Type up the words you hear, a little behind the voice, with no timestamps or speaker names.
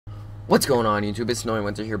What's going on, YouTube? It's Snowy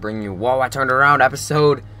Winter here bringing you Whoa, I Turned Around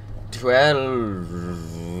episode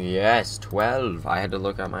 12. Yes, 12. I had to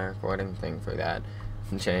look at my recording thing for that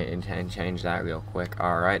and change that real quick.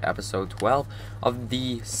 Alright, episode 12 of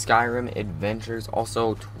the Skyrim Adventures.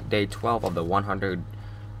 Also, day 12 of the 100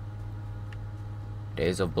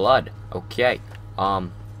 Days of Blood. Okay.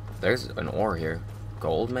 There's an ore here.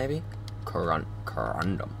 Gold, maybe?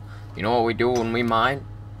 Corundum. You know what we do when we mine?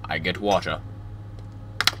 I get water.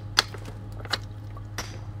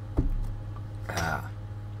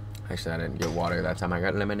 Actually, I didn't get water that time. I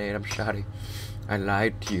got lemonade. I'm sorry. I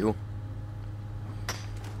lied to you.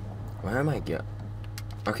 Where am I going?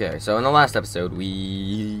 Okay, so in the last episode, well,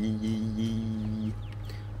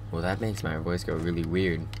 that makes my voice go really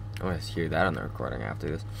weird. I want to hear that on the recording after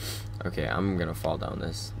this. Okay, I'm gonna fall down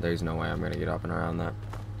this. There's no way I'm gonna get up and around that.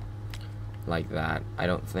 Like that. I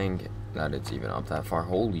don't think that it's even up that far.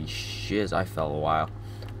 Holy shiz, I fell a while.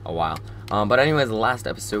 But anyways, the last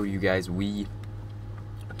episode, you guys, we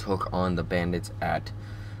took on the bandits at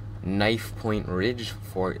Knife Point Ridge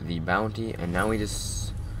for the bounty, and now we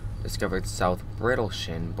just discovered South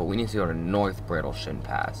Brittleshin, but we need to go to North Brittleshin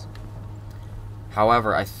Pass.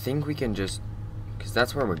 However, I think we can just, because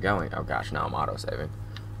that's where we're going. Oh gosh, now I'm auto-saving.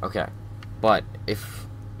 Okay, but if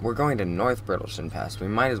we're going to North Brittleshin Pass, we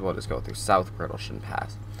might as well just go through South Brittleshin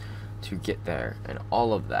Pass to get there and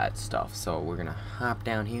all of that stuff. So we're gonna hop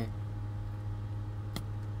down here.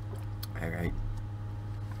 Alright.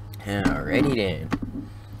 Alrighty then.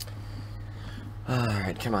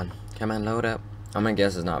 Alright, come on, load up. I'm gonna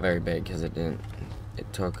guess it's not very big because it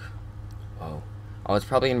took, whoa. Oh, it's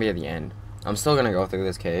probably gonna be at the end. I'm still gonna go through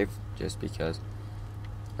this cave just because,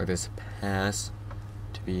 or this pass,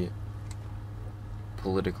 to be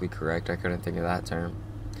politically correct. I couldn't think of that term.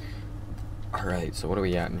 Alright, so what do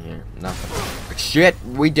we got in here? Nothing. Shit,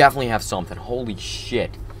 we definitely have something. Holy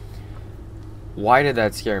shit. Why did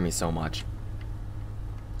that scare me so much?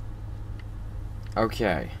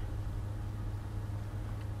 Okay.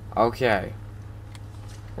 Okay.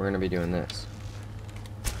 We're gonna be doing this.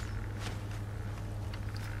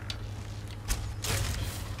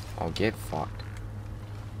 I'll get fucked.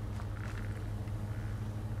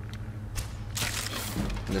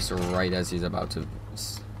 Just right as he's about to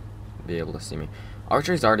be able to see me.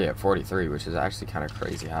 Archery's already at 43, which is actually kind of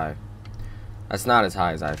crazy high. That's not as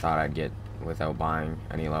high as I thought I'd get without buying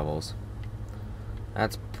any levels.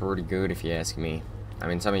 That's pretty good if you ask me. I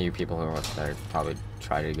mean, some of you people who are up there probably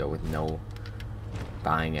try to go with no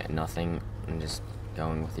buying at nothing and just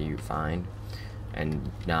going with the you find and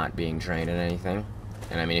not being trained in anything.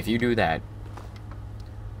 And I mean, if you do that,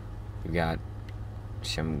 you got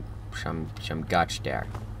some guts there.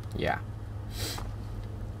 Yeah.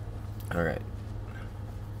 Alright.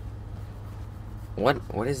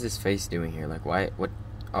 What is this face doing here? Like, why? What?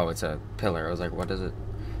 Oh, it's a pillar. I was like, what does it?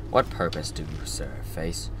 What purpose do you serve,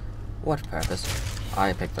 face? What purpose?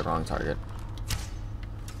 I picked the wrong target.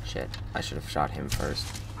 Shit, I should have shot him first.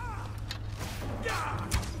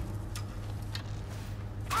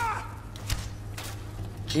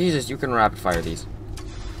 Jesus, you can rapid fire these.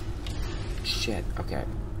 Shit, okay.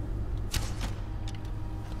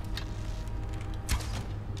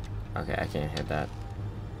 Okay, I can't hit that.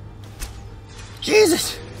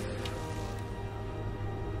 Jesus!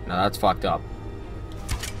 No, that's fucked up.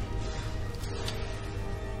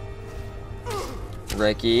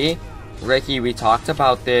 Ricky, we talked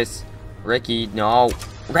about this. Ricky, no.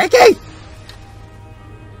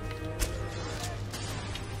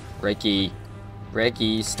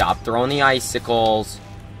 Ricky, stop throwing the icicles.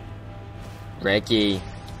 Ricky,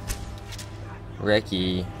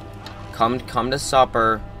 come to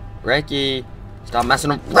supper. Ricky, stop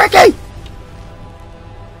messing with Ricky.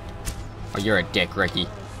 Oh, you're a dick, Ricky.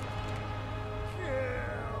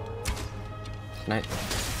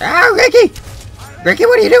 Ah, Ricky! Ricky,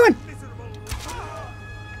 what are you doing?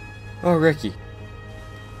 Oh, Ricky.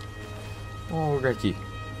 Oh, Ricky.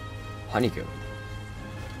 Honeycomb.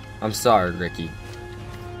 I'm sorry, Ricky.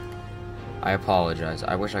 I apologize.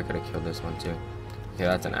 I wish I could have killed this one, too. Okay,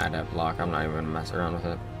 that's an adept block. I'm not even going to mess around with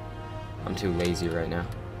it. I'm too lazy right now.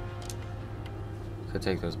 Could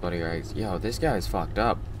take those buddy eggs. Yo, this guy's fucked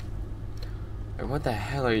up. Like, what the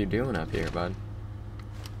hell are you doing up here, bud?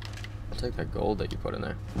 I'll take that gold that you put in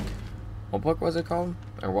there. What book was it called?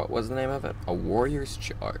 Or what was the name of it? A Warrior's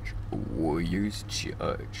Charge. A Warrior's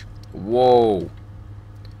Charge. Whoa!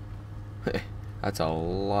 That's a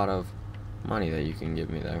lot of money that you can give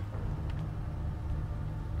me there.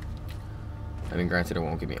 I mean, granted, it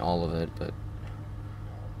won't give me all of it, but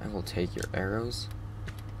I will take your arrows.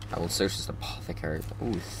 I will search this apothecary.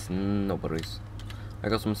 Ooh, snowberries. I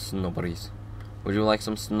got some snowberries. Would you like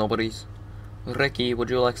some snowberries? Ricky, would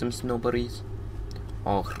you like some snowberries?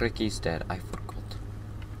 Oh, Ricky's dead. I forgot.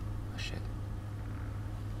 Oh, shit.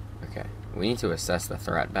 Okay. We need to assess the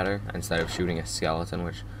threat better instead of shooting a skeleton,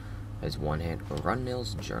 which is one hit.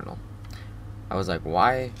 Runnill's journal. I was like,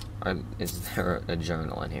 why is there a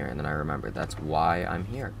journal in here? And then I remembered that's why I'm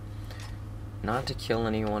here. Not to kill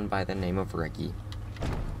anyone by the name of Ricky.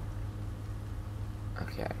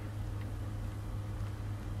 Okay.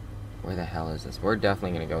 Where the hell is this? We're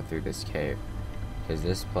definitely going to go through this cave. Because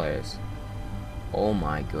this place... Oh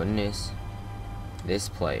my goodness. This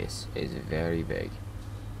place is very big.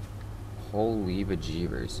 Holy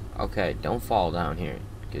bejeebers. Okay, don't fall down here.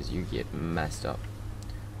 Because you get messed up.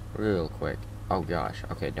 Real quick. Oh gosh.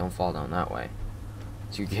 Okay, don't fall down that way.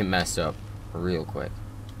 You get messed up real quick.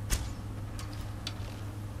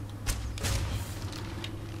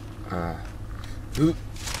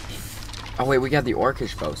 Oh wait, we got the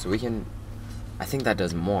orcish bow, so we can... I think that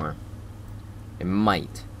does more. It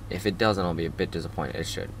might. If it doesn't, I'll be a bit disappointed. It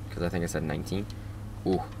should, because I think it said 19.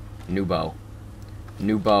 Ooh, new bow.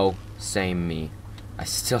 New bow, same me. I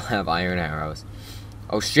still have iron arrows.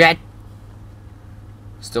 Oh shit!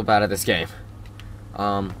 Still bad at this game.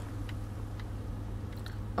 I'm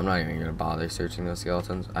not even gonna bother searching those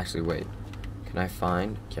skeletons. Actually, wait. Can I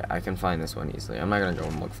find... Okay, I can find this one easily. I'm not gonna go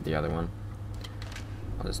and look for the other one.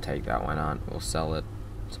 I'll just take that one on. We'll sell it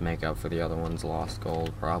to make up for the other one's lost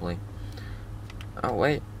gold, probably. Oh,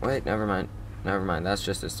 wait, never mind. Never mind, that's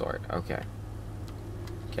just a sword. Okay.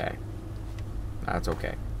 Okay. That's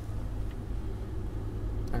okay.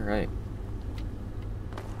 Alright.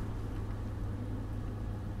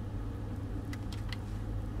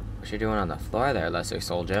 What you doing on the floor there, lesser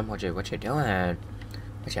soldier? What you doing? What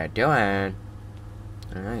you doing?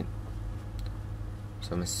 Alright.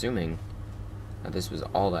 So I'm assuming that this was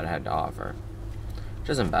all that I had to offer. Which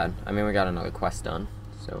isn't bad. I mean, we got another quest done.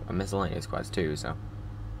 So, a miscellaneous quest too, so.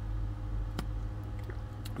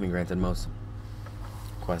 I mean, granted, most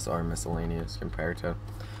quests are miscellaneous compared to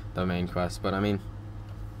the main quest. But, I mean,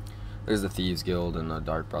 there's the Thieves Guild and the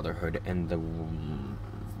Dark Brotherhood and the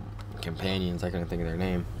companions. I couldn't think of their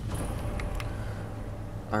name.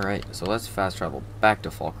 Alright, so let's fast travel back to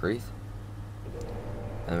Falkreath.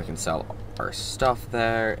 And we can sell our stuff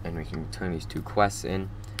there, and we can turn these 2 quests in.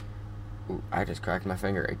 Ooh, I just cracked my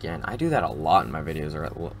finger again. I do that a lot in my videos.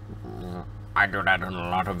 I do that in a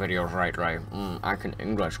lot of videos, right? I can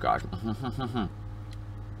English, guys.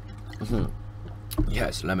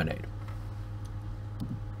 Yes, lemonade.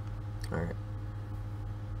 Alright.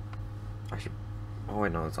 I should... Oh,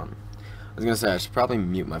 wait, no, it's on. I was gonna say, I should probably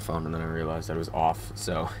mute my phone, and then I realized that it was off,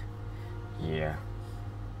 so... Yeah.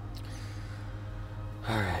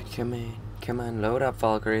 Alright, come on, load up,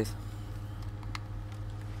 Falkreath.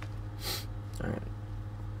 Alright.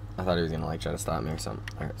 I thought he was gonna like try to stop me or something.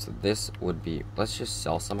 Alright, so this would be, let's just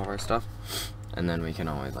sell some of our stuff, and then we can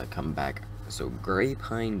always like come back. So Grey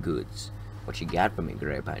Pine Goods. What you got for me,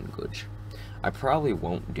 Grey Pine Goods? I probably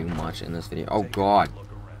won't do much in this video. Oh god.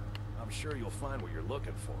 I'm sure you'll find what you're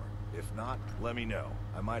looking for. If not, let me know.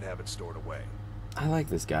 I might have it stored away. I like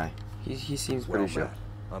this guy. He seems pretty sure.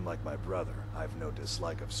 Unlike my brother, I've no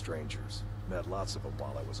dislike of strangers. Met lots of them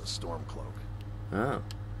while I was a Stormcloak. Oh.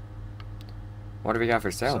 What do we got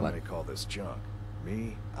for sale, Some may call this junk.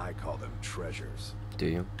 Me, I call them treasures. Do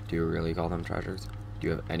you? Do you really call them treasures? Do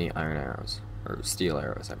you have any iron arrows? Or steel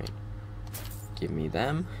arrows, I mean. Give me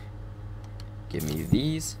them. Give me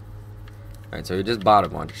these. Alright, so we just bought a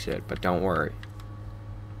bunch of shit, but don't worry.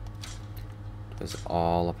 It's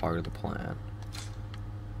all a part of the plan.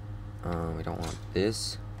 We don't want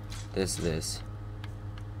this. This.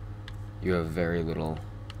 You have very little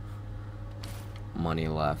money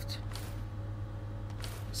left.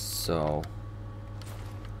 So,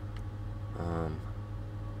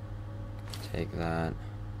 take that.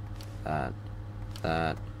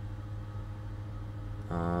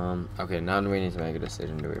 Okay, now we need to make a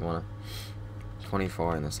decision. Do we want to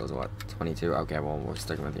 24 and this is what, 22? Okay, well, we're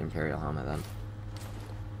sticking with the Imperial helmet then.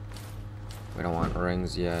 We don't want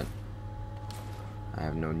rings yet. I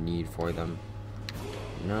have no need for them.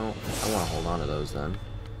 No, I want to hold on to those then.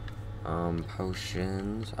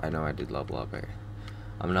 Potions. I know I did level up here.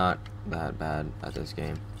 I'm not that bad at this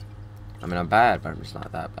game. I mean, I'm bad, but I'm just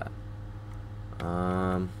not that bad.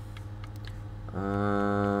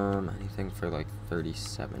 Anything for like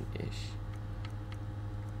 37-ish.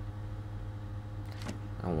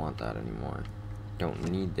 I don't want that anymore.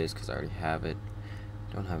 Don't need this because I already have it.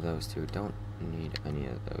 Don't have those two. Don't need any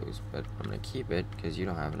of those, but I'm gonna keep it because you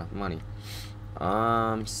don't have enough money.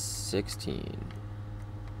 16.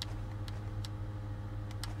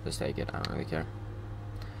 Just take it. I don't really care.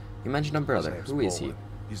 You mentioned a brother. His name's Who is he? Bolin.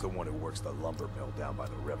 He's the one who works the lumber mill down by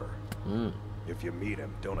the river. Hmm. If you meet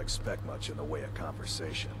him, don't expect much in the way of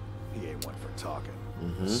conversation. He ain't one for talking,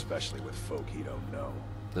 especially with folk he don't know.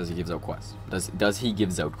 Does he give out quests? Does he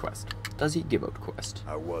give out quest? Does he give out quest?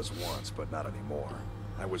 I was once, but not anymore.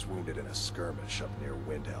 I was wounded in a skirmish up near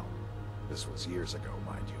Windhelm. This was years ago,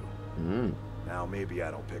 mind you. Hmm. Now maybe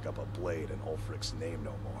I don't pick up a blade in Ulfric's name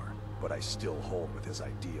no more, but I still hold with his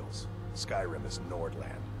ideals. Skyrim is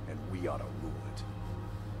Nordland, and we ought to rule it.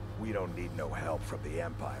 We don't need no help from the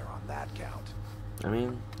Empire on that count. I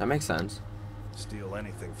mean, that makes sense. Steal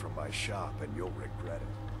anything from my shop and you'll regret it.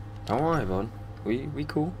 Don't worry, bud. We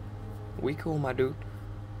cool. We cool, my dude.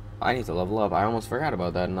 I need to level up. I almost forgot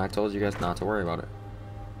about that, and I told you guys not to worry about it.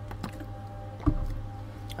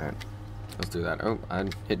 Alright. Let's do that. Oh, I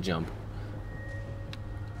hit jump.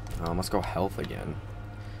 Let's go health again.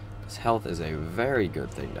 Because health is a very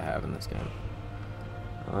good thing to have in this game.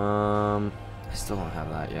 I still don't have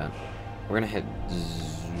that yet. We're gonna hit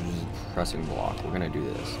pressing block. We're gonna do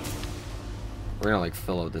this. We're gonna like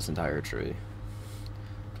fill out this entire tree.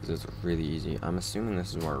 Because it's really easy. I'm assuming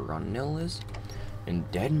this is where Runnil is. And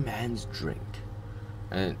Dead Man's Drink.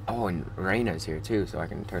 And oh, and Reyna's here too, so I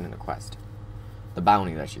can turn in the quest. The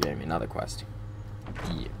bounty that she gave me, another quest.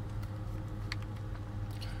 Yeah.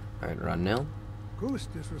 Alright, Runnil. Ghost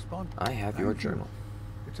is responding. I have your journal.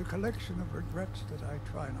 It's a collection of regrets that I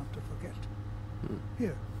try not to forget.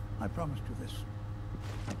 Here, I promised you this.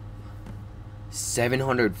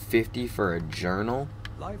 750 for a journal?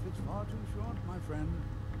 Life is far too short, my friend.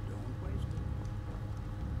 Don't waste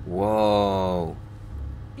it. Whoa.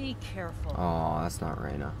 Be careful. Oh, that's not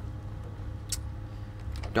Reyna.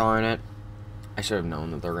 Darn it. I should have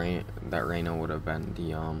known that Reyna would have been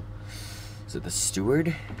the is it the steward?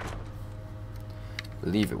 I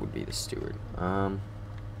believe it would be the steward. So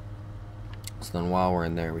then while we're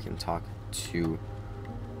in there we can talk to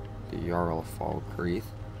the Jarl of Falkreath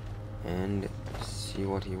and see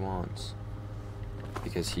what he wants.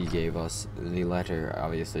 Because he gave us the letter,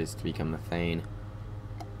 obviously it's to become the Thane.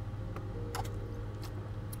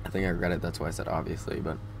 I think I read it, that's why I said obviously,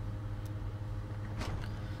 but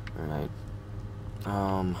alright.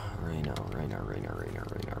 Reyna.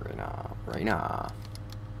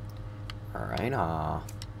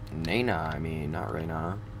 Nana, I mean, not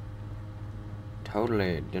Reyna.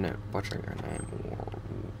 Totally didn't butcher your name.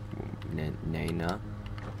 Nana.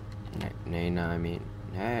 Nana, I mean,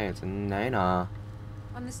 hey, it's Nana.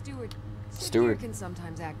 I'm the steward. Steward can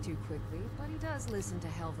sometimes act too quickly, but he does listen to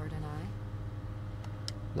Helvard and I.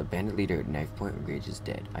 The bandit leader at Knife Point Ridge is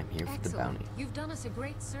dead. I'm here for the bounty. You've done us a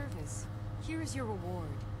great service. Here is your reward.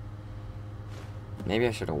 Maybe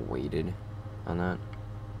I should have waited on that.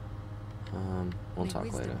 We'll May talk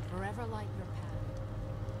wisdom later. forever light your path.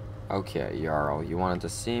 Okay, Jarl, you wanted to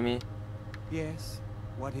see me? Yes.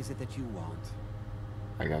 What is it that you want?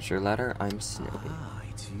 I got your letter. I'm Snowy. Ah,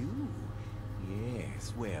 it's you.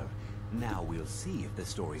 Yes, well, now we'll see if the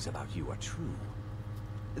stories about you are true.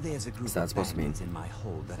 There's a group Is that of supposed to mean? bandits in my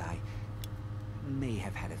hold that I may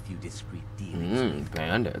have had a few discreet dealings with.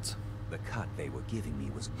 Bandits. The cut they were giving me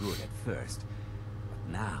was good at first, but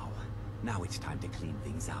now it's time to clean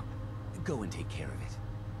things up. Go and take care of it.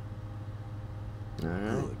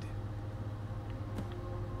 Alright. Good.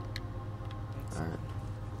 Alright.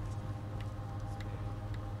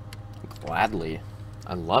 Gladly.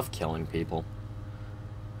 I love killing people.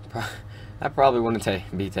 That probably wouldn't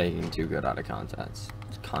be taken too good out of context.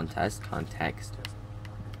 Context.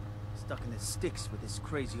 Stuck in the sticks with this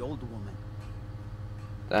crazy older woman.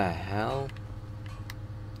 The hell?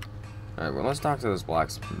 Alright, well, let's talk to this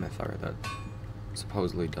blacksmith that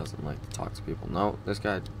supposedly doesn't like to talk to people. No, this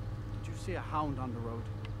guy. Did you see a hound on the road?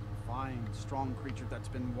 A fine, strong creature that's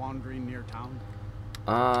been wandering near town?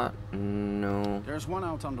 No. There's one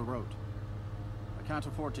out on the road. I can't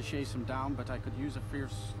afford to chase him down, but I could use a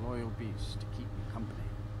fierce, loyal beast to keep me company.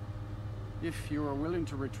 If you are willing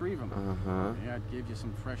to retrieve him, yeah, I'd give you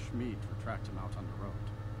some fresh meat to attract him out on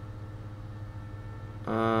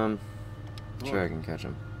the road. Sure I can catch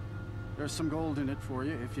him. There's some gold in it for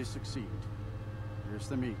you if you succeed. Here's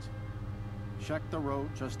the meat. Check the road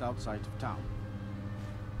just outside of town.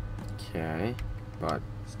 Okay, but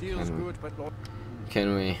Steel's good, but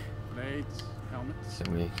can we blades, helmets.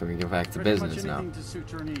 can we get back to Pretty business much now? anything to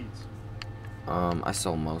suit your needs. I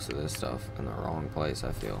sold most of this stuff in the wrong place,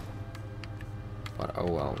 I feel. But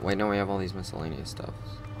oh well. Wait, no, we have all these miscellaneous stuff.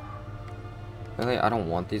 Really, I don't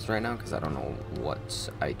want these right now because I don't know what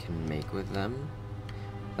I can make with them.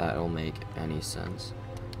 That'll make any sense.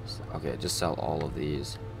 So, okay, just sell all of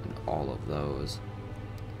these and all of those.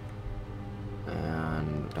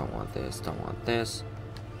 And don't want this, don't want this.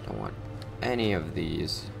 Don't want any of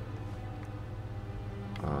these.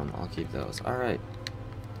 I'll keep those. Alright.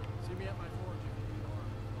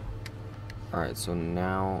 Alright, so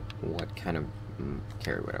now what kind of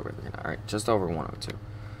carry wood are we looking at? Alright, just over 102.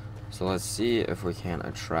 So let's see if we can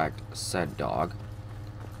attract said dog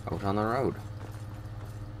out on the road.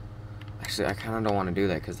 Actually, I kind of don't want to do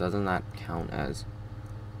that, because doesn't that count as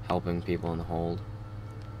helping people in the hold?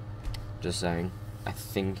 Just saying. I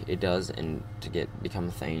think it does, and to become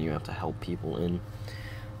a thing, you have to help people in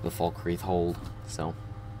the Falkreath hold. So,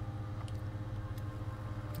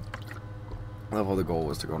 level the goal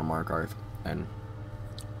was to go to Markarth, and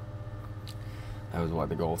that was what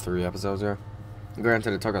the goal 3 episodes here.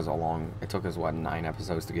 Granted, it took us what, 9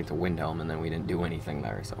 episodes to get to Windhelm, and then we didn't do anything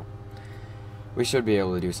there. So, we should be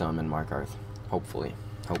able to do something in Markarth, hopefully.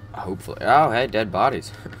 Hopefully. Oh, hey, dead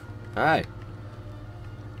bodies. Hi.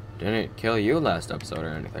 Didn't kill you last episode or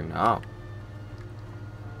anything, no.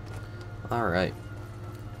 Alright.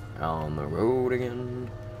 On the road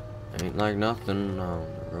again. Ain't like nothing on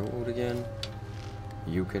the road again.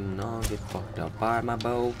 You can all get fucked up by my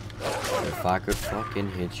bow. If I could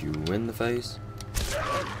fucking hit you in the face.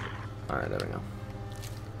 Alright, there we go.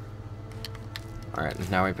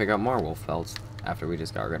 Alright, now we pick up more wolf pelts after we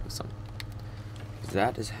just got rid of some.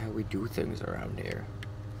 That is how we do things around here.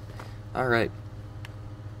 Alright.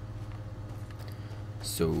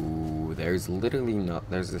 So, there's literally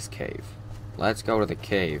there's this cave. Let's go to the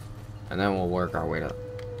cave, and then we'll work our way to...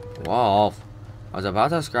 Wolf! I was about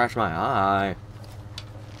to scratch my eye.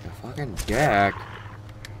 You fucking dick.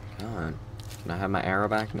 Come on. Can I have my arrow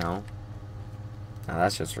back? No. No,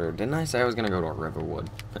 that's just rude. Didn't I say I was gonna go to a riverwood?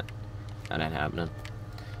 That ain't happening.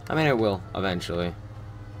 I mean, it will, eventually.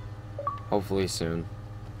 Hopefully soon.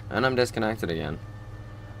 And I'm disconnected again.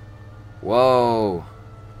 Whoa!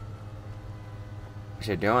 What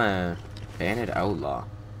you doing? Bandit outlaw.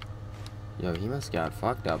 Yo, he must got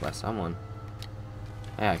fucked up by someone.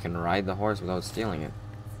 Hey, I can ride the horse without stealing it.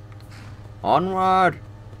 Onward!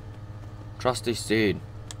 Trusty steed.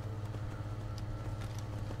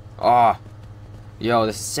 Ah! Oh. Yo,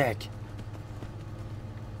 this is sick.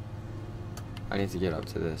 I need to get up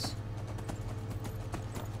to this.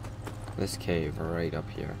 This cave right up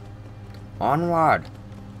here. Onward!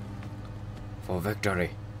 For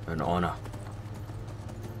victory and honor.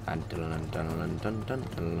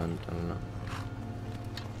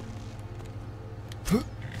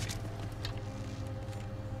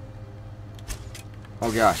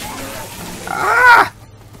 Oh gosh. Ah!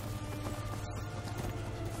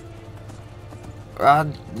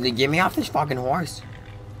 Get me off this fucking horse.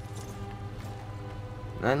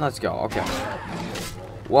 Then let's go. Okay.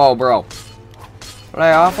 Whoa, bro.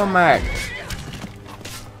 Lay off him, mate.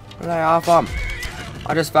 Lay off him.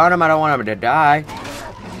 I just found him. I don't want him to die.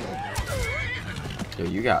 Yo,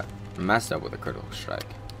 you got messed up with a critical strike.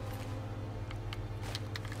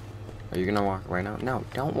 Are you gonna walk away now? No,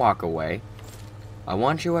 don't walk away. I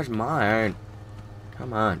want you as mine.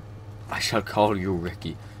 Come on. I shall call you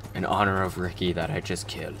Ricky, in honor of Ricky that I just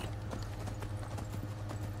killed.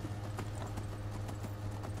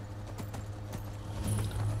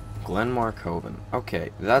 Glenmore Coven.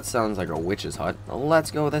 Okay, that sounds like a witch's hut. Let's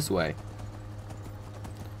go this way.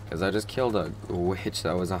 Because I just killed a witch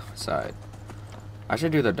that was outside. I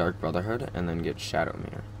should do the Dark Brotherhood and then get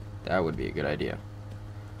Shadowmere. That would be a good idea.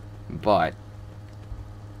 But,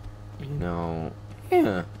 you know,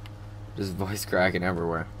 yeah. Just voice cracking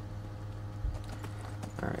everywhere.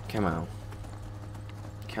 Alright, come on.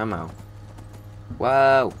 Come on.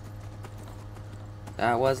 Whoa!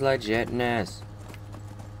 That was legitness.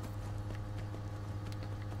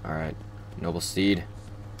 Alright, noble steed.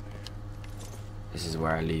 This is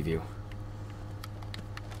where I leave you.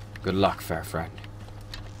 Good luck, fair friend.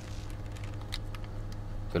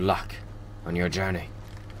 Good luck on your journey.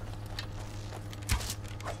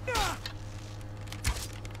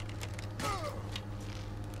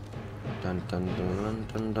 Dun, dun, dun, dun,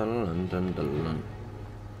 dun, dun, dun, dun, dun.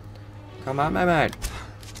 Come on, my man.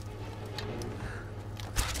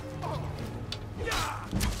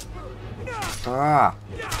 Ah!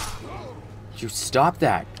 You stop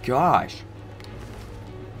that! Gosh!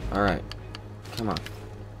 Alright. Come on.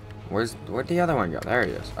 Where'd the other one go? There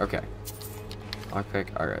he is. Okay.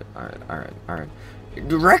 Lockpick. Alright, alright, alright, alright.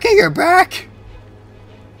 Ricky, you're back!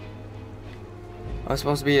 I was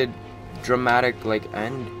supposed to be a dramatic, like,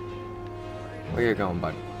 end. Where you going,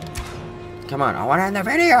 bud? Come on, I want to end the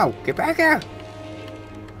video! Get back here!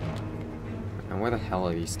 And where the hell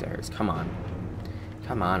are these stairs? Come on.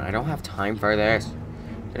 Come on, I don't have time for this.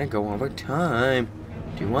 Gonna go over time.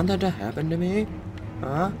 Do you want that to happen to me?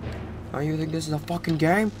 Huh? Oh, you think this is a fucking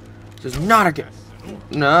game? This is not a game.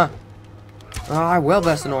 Nah. Oh, I will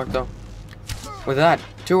bless an orc, though. With that,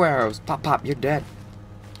 2 arrows. Pop, pop, you're dead.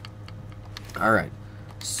 Alright.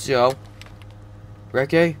 So,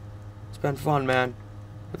 Ricky, it's been fun, man.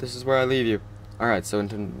 But this is where I leave you. Alright, so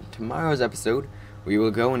in tomorrow's episode, we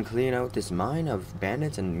will go and clean out this mine of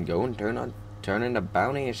bandits and go and turn into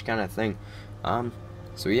bounty-ish kind of thing.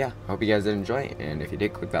 So yeah, hope you guys did enjoy, and if you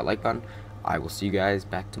did, click that like button. I will see you guys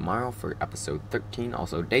back tomorrow for episode 13,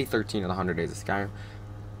 also day 13 of the 100 Days of Skyrim.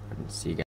 And see you guys.